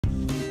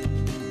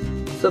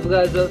What's up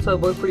guys, Reptile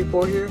Boy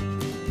 44 here.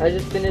 I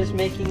just finished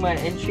making my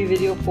entry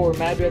video for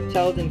Mad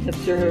Reptiles and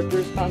Hipster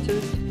Herpers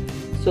contest.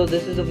 So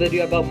this is a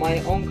video about my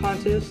own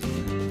contest.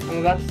 I'm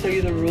about to tell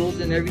you the rules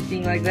and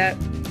everything like that.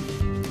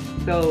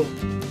 So,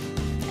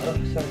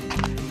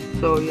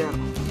 So yeah.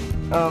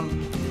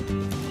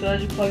 So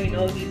as you probably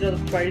know, these are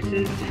the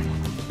prices.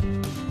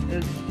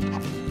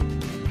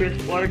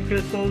 It's water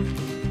crystals,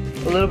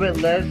 a little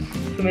bit less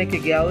to make a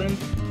gallon.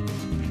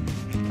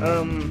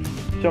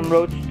 Some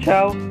roach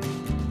chow.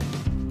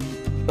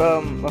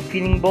 A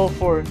feeding bowl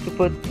to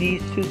put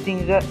these two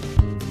things at,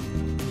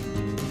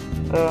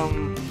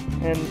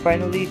 and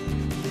finally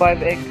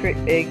 5 egg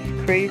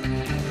crates,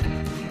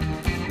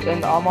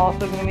 and I'm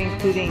also going to be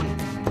including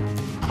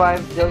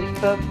 5 jelly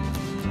cups,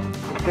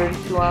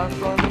 32-ounce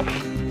ones,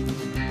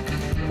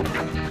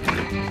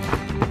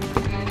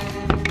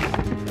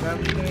 and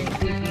I'm just going to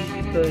include these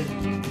because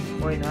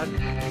why not?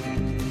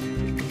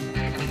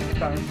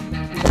 Sorry.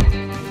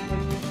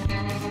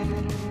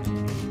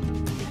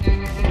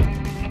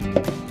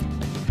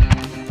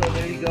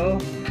 Go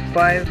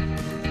 5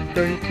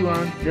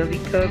 32-ounce jelly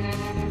cups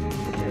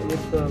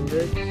with the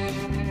lids. 1,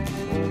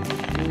 2,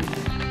 3,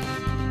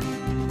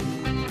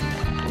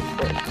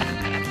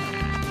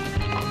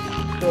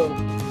 4. So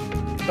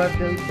 5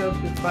 jelly cups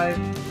with 5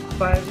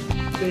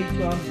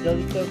 32-ounce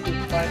jelly cups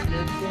with 5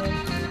 lids going,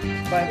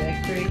 5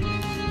 egg crates,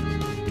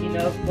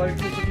 enough water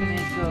crystal to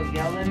make a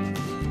gallon,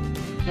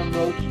 some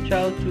roach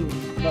chow to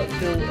about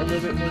fill a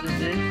little bit more than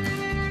this,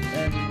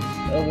 and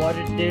a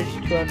water dish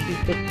to actually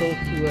put those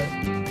to it.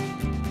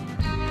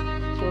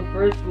 So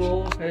first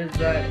rule is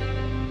that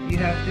you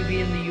have to be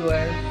in the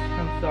US.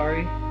 I'm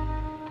sorry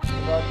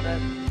about that.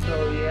 So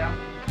yeah.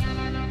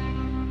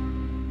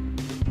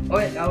 Oh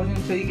yeah, I was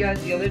gonna tell you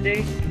guys the other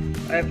day,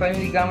 I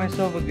finally got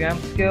myself a gram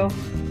scale.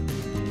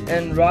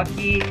 And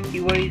Rocky, he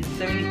weighs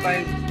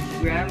 75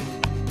 grams,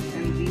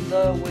 and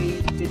Lila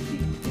weighs 50.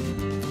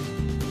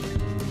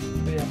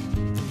 So yeah.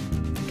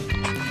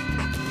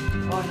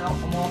 Oh no,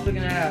 I'm also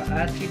gonna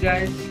ask you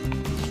guys.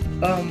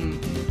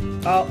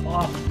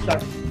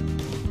 Sorry.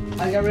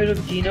 I got rid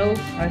of Gino.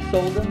 I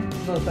sold him.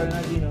 No, sorry,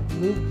 not Gino.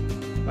 Luke,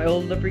 my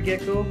old leopard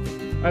gecko.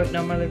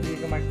 Not my leopard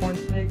gecko, my corn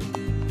snake.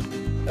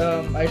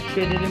 I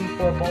traded him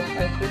for a ball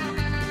python,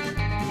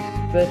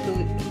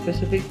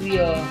 specifically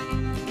a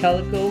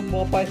calico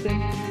ball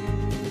python.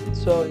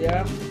 So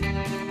yeah,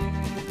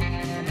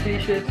 I'm pretty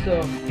sure it's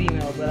a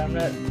female, but I'm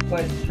not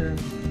quite sure.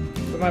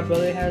 But my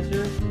brother has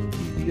her.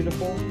 She's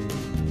beautiful.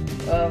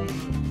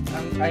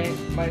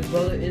 My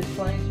brother is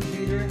planning to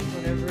breed her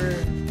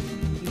whenever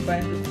he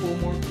finds a cool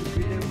morph to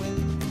breed it with.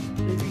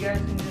 So if you guys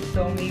can just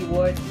tell me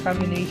what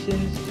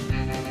combinations,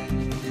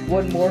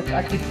 what morph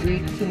I could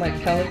breed to my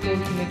calico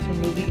to make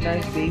some really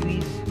nice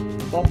babies,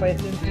 ball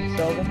pythons, and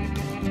sell them.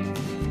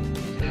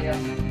 So yeah.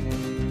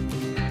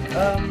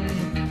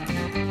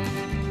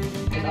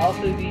 And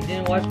also if you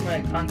didn't watch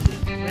my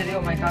contest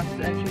video, my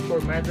contest entry for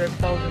Mad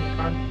Reptiles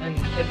and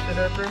Hipster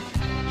Herpers,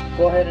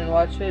 go ahead and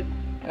watch it.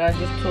 And I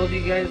just told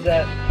you guys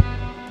that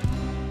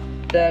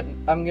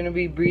I'm gonna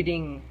be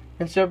breeding,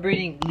 instead of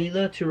breeding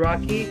Lila to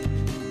Rocky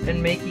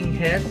and making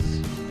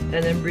heads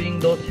and then breeding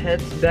those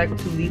heads back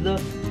to Lila,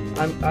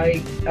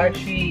 I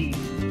actually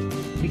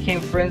became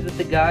friends with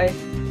the guy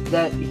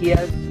that he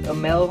has a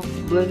male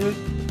blizzard.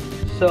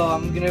 So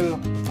I'm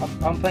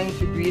planning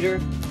to breed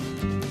her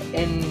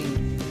in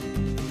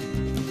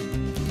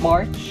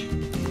March,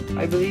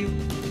 I believe.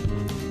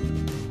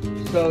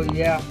 So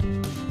yeah.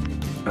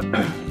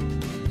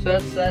 So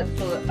that's that.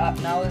 So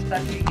now let's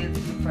actually get to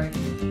the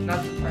prices.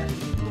 Not the prices.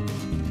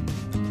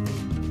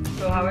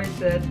 So how I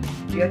said,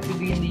 you have to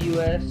be in the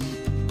US.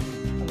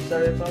 I'm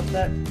sorry about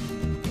that.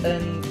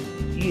 And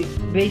you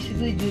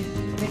basically just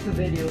make a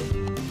video.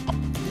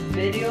 The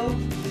video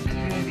is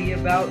going to be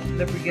about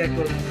leopard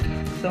geckos.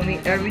 Tell me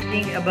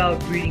everything about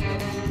breeding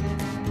them.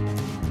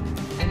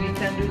 If you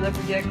can't do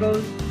leopard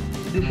geckos,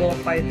 do ball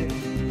pythons.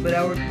 But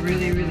I would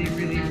really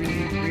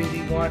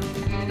want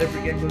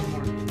leopard geckos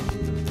more.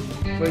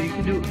 Or you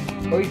can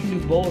do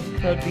both.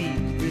 That'd be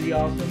really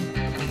awesome.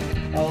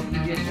 I'll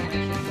give you some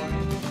extra fun.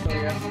 So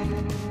yeah.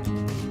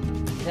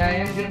 Now I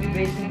am gonna be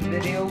basing the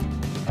video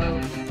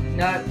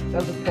not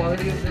of the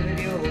quality of the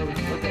video or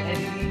the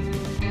editing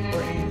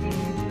or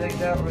anything like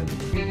that or the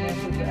treatment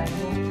of the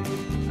animal.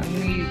 I'm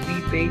gonna be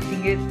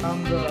basing it on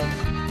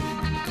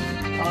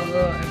all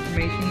the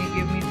information you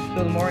give me.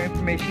 So the more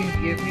information you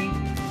give me,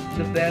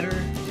 the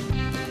better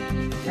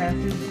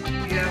chances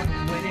you have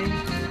of winning.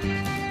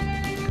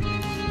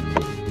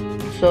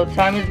 So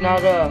time is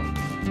not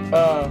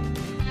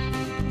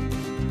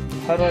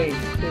how do I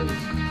say this?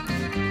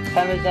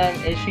 Time is not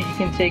an issue. You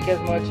can take as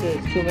much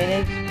as 2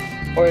 minutes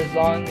or as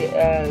long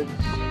as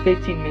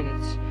 15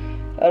 minutes.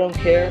 I don't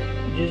care.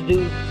 Just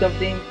do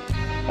something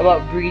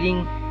about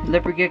breeding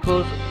leopard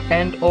geckos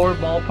and or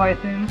ball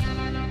pythons.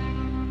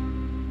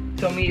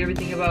 Tell me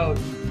everything about,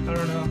 I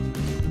don't know,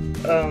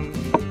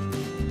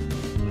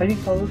 how do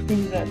you call those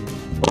things that,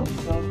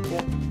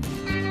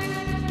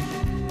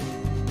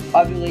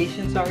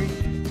 ovulation, sorry.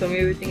 Tell me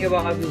everything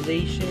about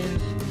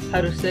ovulations,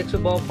 how to sex a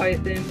ball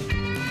python,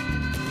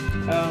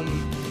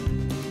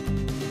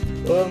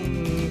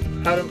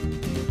 how to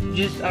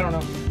just, I don't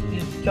know,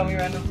 just tell me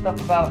random stuff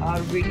about how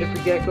to breed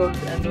different geckos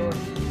and or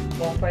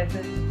ball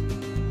pythons.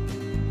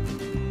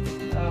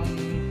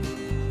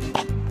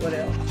 What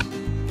else?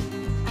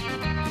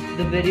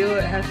 The video,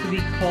 it has to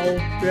be called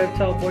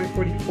Reptile Boy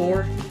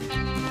 44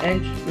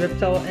 and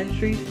Reptile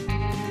Entry.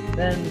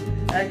 Then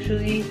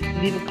actually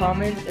leave a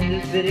comment in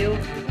this video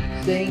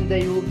saying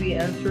that you will be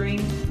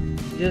entering,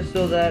 just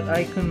so that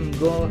I can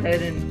go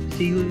ahead and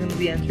see who's going to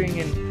be entering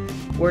and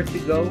where to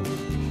go.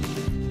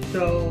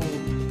 So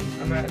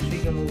I'm actually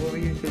going to move over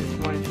here because it's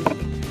more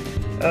interesting.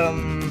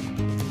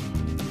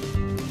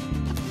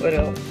 What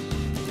else?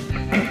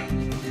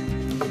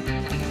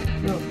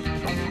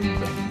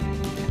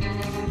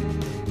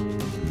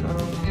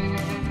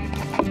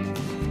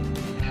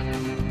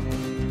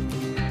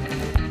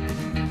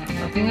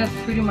 I think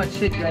that's pretty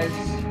much it, guys.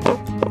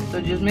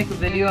 So just make a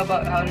video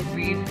about how to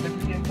breed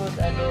different geckos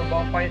and or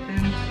ball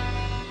pythons.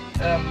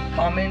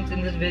 Comment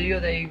in this video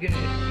that you're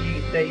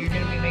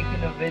gonna be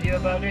making a video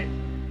about it,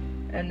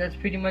 and that's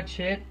pretty much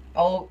it.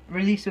 I'll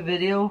release a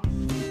video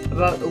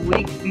about a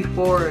week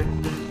before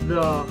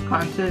the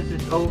contest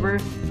is over.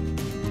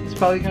 It's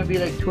probably gonna be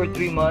like 2 or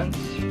 3 months.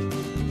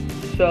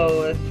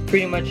 So that's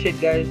pretty much it,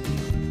 guys.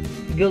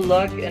 Good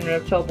luck, and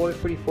Reptile Boy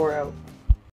 44 out.